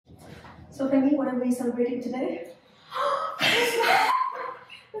So, Penny, what are we celebrating today?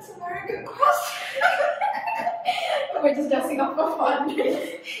 That's a very good question. We're just dressing up for fun. We do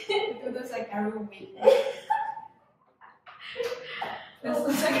this like every week. This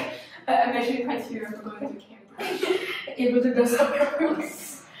is like a measuring criteria for going to camp. Able to dress up your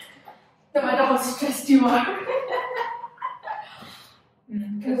rooms, no matter how stressed you are.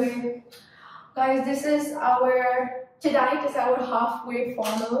 Anyway, guys, tonight is our halfway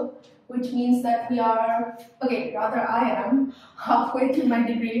formal, which means that we are, I am halfway through my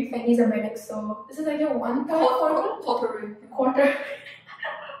degree. Fenny's a medic, so this is like your quarter.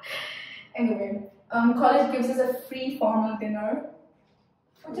 Anyway, college gives us a free formal dinner,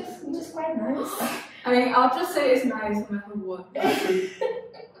 which is quite nice. I mean, I'll just say it's nice no matter what.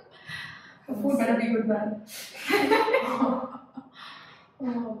 Food better be good, man.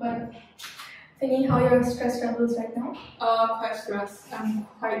 But Finny, how are your stress levels right now? Quite stressed. I'm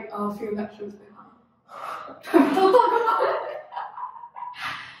quite a few lectures behind. Don't talk about it.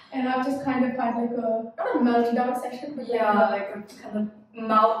 And I've just kind of had like not a meltdown session, but like a kind of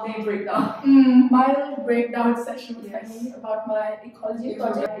mildly breakdown. Mild breakdown session with Finny about my ecology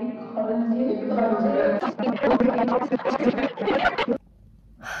project.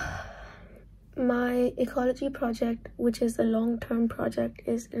 My ecology project, which is a long-term project,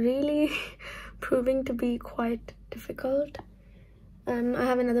 is really proving to be quite difficult. I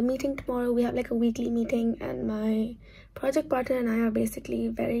have another meeting tomorrow. We have like a weekly meeting, and my project partner and I are basically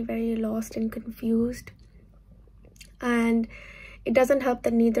very, very lost and confused. And it doesn't help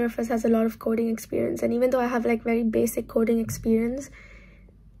that neither of us has a lot of coding experience. And even though I have like very basic coding experience,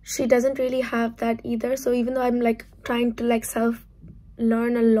 she doesn't really have that either. So even though I'm like trying to like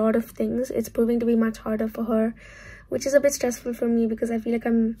self-learn a lot of things, it's proving to be much harder for her, which is a bit stressful for me because I feel like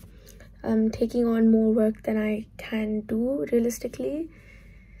I'm taking on more work than I can do realistically.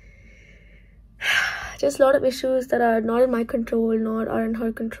 Just a lot of issues that are not in my control, nor are in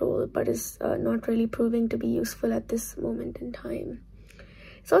her control, but is not really proving to be useful at this moment in time.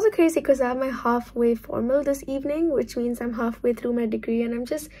 It's also crazy because I have my halfway formal this evening, which means I'm halfway through my degree, and I'm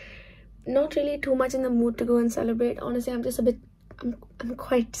just not really too much in the mood to go and celebrate. Honestly, I'm just a bit, I'm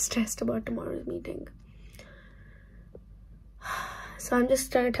quite stressed about tomorrow's meeting. So I'm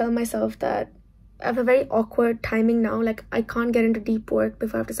just trying to tell myself that I have a very awkward timing now. Like, I can't get into deep work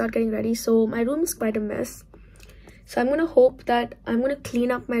before I have to start getting ready. So my room is quite a mess. So I'm going to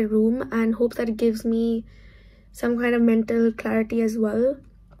clean up my room and hope that it gives me some kind of mental clarity as well.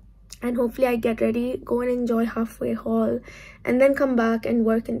 And hopefully I get ready, go and enjoy halfway hall, and then come back and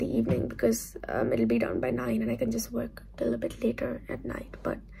work in the evening because it'll be done by 9 and I can just work till a bit later at night.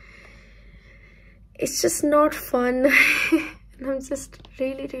 But it's just not fun. And I'm just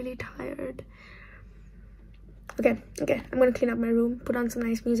really, really tired. Okay, I'm gonna clean up my room, put on some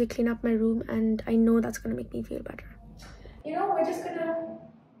nice music, clean up my room, and I know that's gonna make me feel better. You know, we're just gonna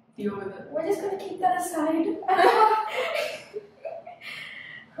deal with it. We're just gonna keep that aside.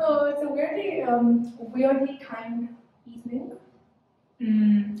 Oh, it's a weirdly timed evening. I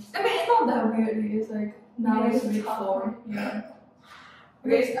mean, it's not that weird. It's like now it's week 4. Yeah.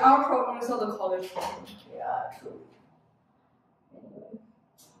 Okay, our program is not the college program. Yeah, true. Anyway.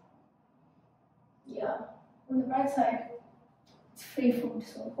 Yeah. On the bright side, it's free food,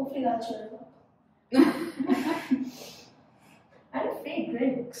 so hopefully that cheers up. And free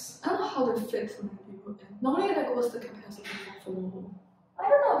drinks. I don't know how they fit so many people in. Normally, like, what's the capacity for formal? I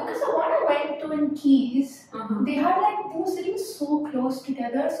don't know, because the one I went to in Keys, they were sitting so close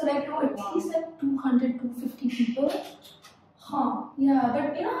together, so like there were at least like 200, 250 people. Huh. Yeah,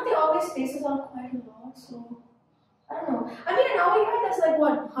 but you know how they always spaces out quite a lot, so I don't know. I mean, in our year, there's like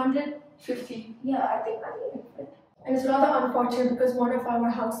what, 150? Yeah, I think it fit. And it's rather unfortunate because one of our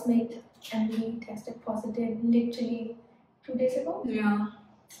housemates, Emily, tested positive literally 2 days ago. Yeah.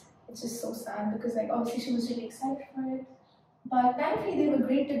 It's just so sad because like obviously she was really excited for it. But thankfully they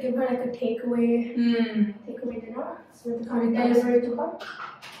agreed to give her like a takeaway dinner. So we can deliver it to her.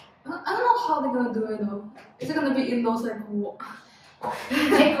 I don't know how they're gonna do it though. Is it gonna be in those like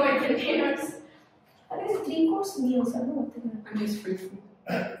takeaway containers? I think it's 3-course meals. I don't know what they're gonna do. I mean, it's free food.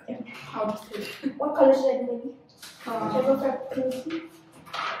 Yeah. I'll just take it. What color should I do, maybe? Should I go for pink?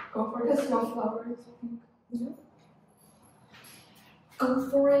 Go for it. Because no flowers, I think. Yeah. Go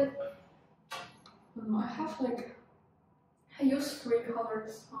for it. I don't know, I use 3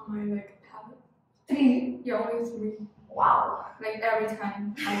 colors on my like palette. 3? Yeah, always 3. Wow. Like every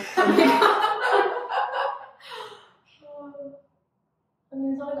time. I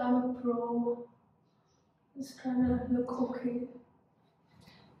mean, it's not like I'm a pro. Just trying to look okay.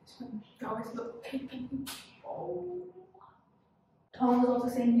 I always look okay. Oh. Tom was also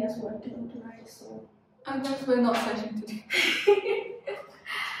saying he has work to do tonight, so. I guess we're not session today.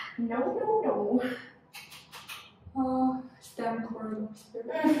 No. STEM corridors.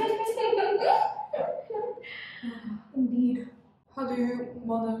 Indeed. How do you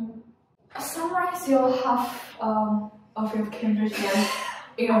wanna summarize your half of your Cambridge life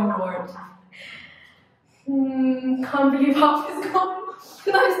in a word? Can't believe half is gone.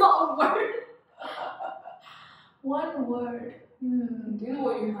 No, it's not a word. One word. Do you know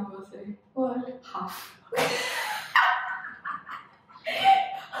what you have to say? What? Half.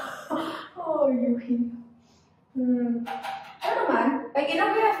 Oh, Yuhi. I don't know, man. Like, in a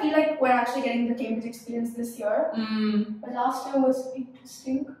way, I feel like we're actually getting the Cambridge experience this year. But last year was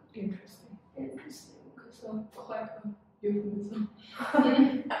interesting. So, quite a euphemism.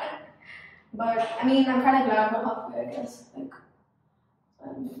 But, I mean, I'm kind of glad we're halfway, I guess. Like,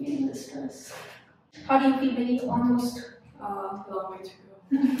 I'm feeling the stress. How do you feel, Billy? Almost. Long way to go.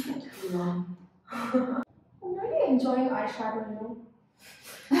 Too long. I'm really enjoying eyeshadow, you know.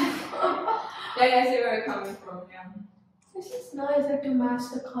 Yeah, I see where you're coming from, yeah. It's just nice, like, to match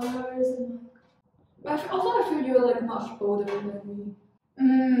the colors and I feel you're like much bolder than me.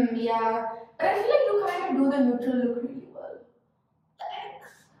 Yeah. But I feel like you kind of do the neutral look really well.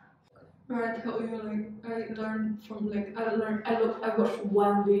 Thanks. I tell you, like, I learned from, like, I watched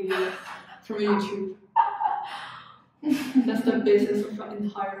one video from YouTube. That's the basis of my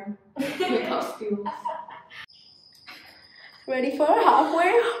entire makeup skills. Ready for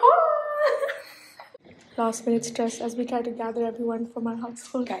halfway home? Last minute stress as we try to gather everyone from our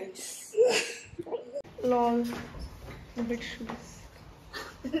household. Guys. Lol. The big shoes.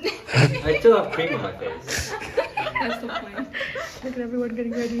 I still have cream on my face. That's the point. Look at everyone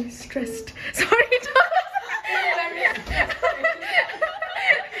getting ready, stressed. Sorry,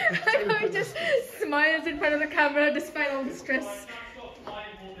 I know he just smiles in front of the camera despite all the stress.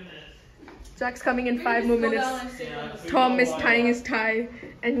 Jack's coming in 5 more minutes. Tom is tying his tie,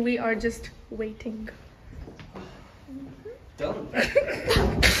 and we are just waiting. Don't.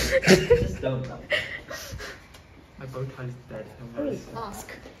 Just don't. My bow tie is dead.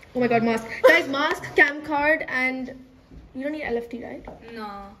 Mask. Oh my god, mask. Guys, mask, cam card, and you don't need LFT, right?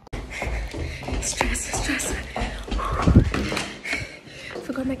 No. Stress.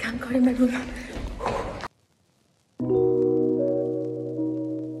 Forgot my cam card in my room.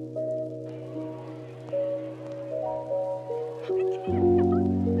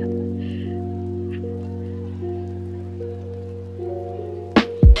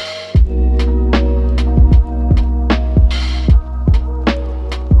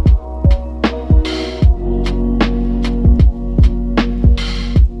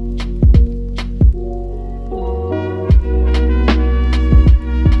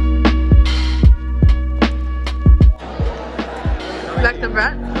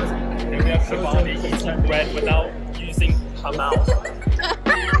 Bread without using her mouth.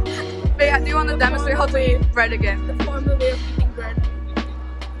 But yeah, do you want to demonstrate how to eat bread again? The formal way of eating bread.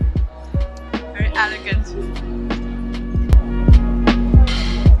 Very elegant.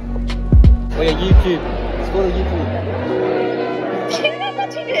 Oh yeah, YouTube. Let's go to YouTube.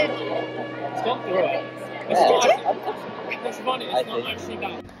 That's what you did. It's gone through it. It's funny, it's not actually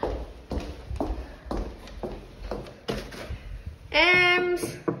that. Ems,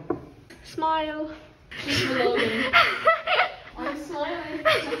 smile. I'm smiling.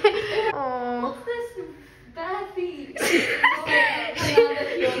 Aww. What's this bad feet?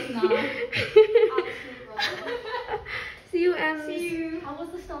 See you, Ems. See you. How was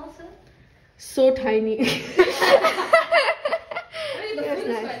the starter? So tiny. I mean, the That's food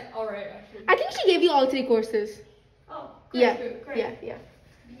is nice. quite alright, actually. I think she gave you all 3 courses. Oh, great Yeah, food. Great. yeah.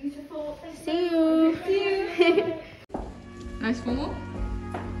 Beautiful. Thank you. See you. See you. Nice formal.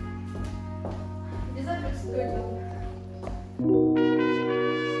 Is that just good?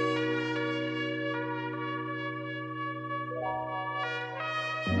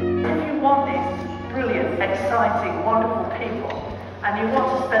 If you want these brilliant, exciting, wonderful people, and you want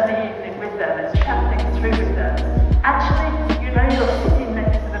to spend the evening with them and chat things through with them, actually, you know you're sitting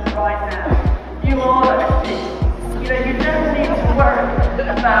next to them right now. You are those people. You know, you don't need to worry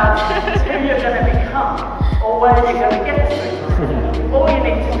about who you're going to become or where you're going to get to.